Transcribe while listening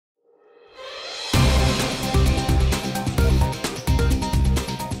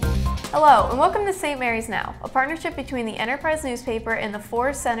Hello, and welcome to St. Mary's Now, a partnership between the Enterprise newspaper and the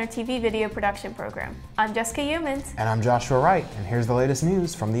Forest Center TV video production program. I'm Jessica Humans. And I'm Joshua Wright, and here's the latest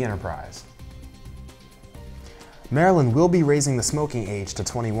news from the Enterprise. Maryland will be raising the smoking age to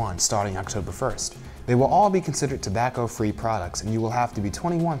 21 starting October 1st. They will all be considered tobacco-free products, and you will have to be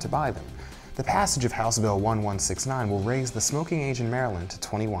 21 to buy them. The passage of House Bill 1169 will raise the smoking age in Maryland to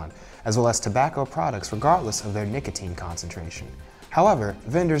 21, as well as tobacco products regardless of their nicotine concentration. However,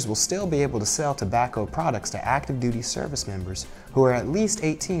 vendors will still be able to sell tobacco products to active duty service members who are at least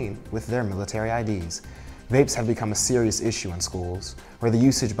 18 with their military IDs. Vapes have become a serious issue in schools, where the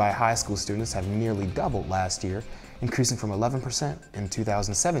usage by high school students have nearly doubled last year, increasing from 11% in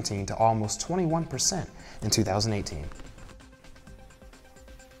 2017 to almost 21% in 2018.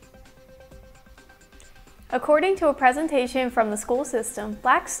 According to a presentation from the school system,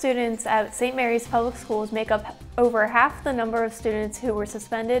 Black students at St. Mary's Public Schools make up over half the number of students who were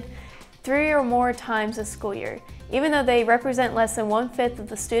suspended 3 or more times this school year, even though they represent less than 1/5 of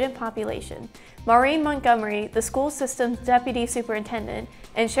the student population. Maureen Montgomery, the school system's deputy superintendent,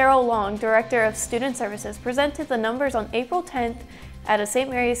 and Cheryl Long, director of student services, presented the numbers on April 10th at a St.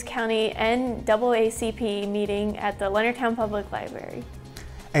 Mary's County NAACP meeting at the Leonardtown Public Library.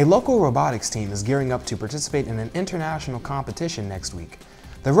 A local robotics team is gearing up to participate in an international competition next week.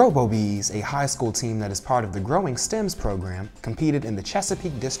 The Robobees, a high school team that is part of the growing STEMS program, competed in the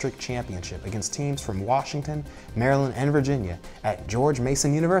Chesapeake District Championship against teams from Washington, Maryland, and Virginia at George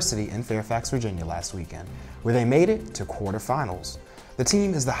Mason University in Fairfax, Virginia last weekend, where they made it to quarterfinals. The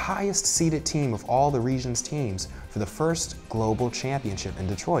team is the highest seeded team of all the region's teams for the first global championship in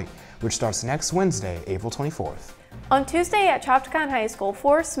Detroit, which starts next Wednesday, April 24th. On Tuesday at Chopticon High School,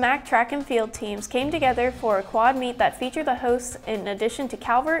 4 SMAC track and field teams came together for a quad meet that featured the hosts in addition to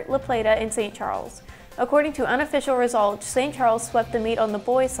Calvert, La Plata, and St. Charles. According to unofficial results, St. Charles swept the meet on the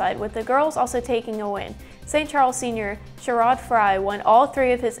boys' side, with the girls also taking a win. St. Charles senior Sherrod Fry won all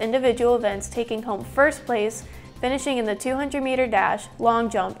 3 of his individual events, taking home first place, finishing in the 200-meter dash, long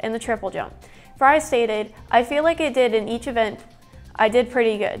jump, and the triple jump. Fry stated, "I feel like I did in each event, I did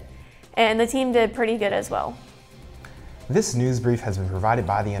pretty good, and the team did pretty good as well." This news brief has been provided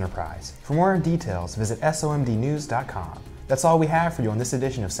by the Enterprise. For more details, visit somdnews.com. That's all we have for you on this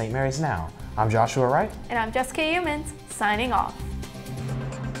edition of St. Mary's Now. I'm Joshua Wright. And I'm Jessica Humans, signing off.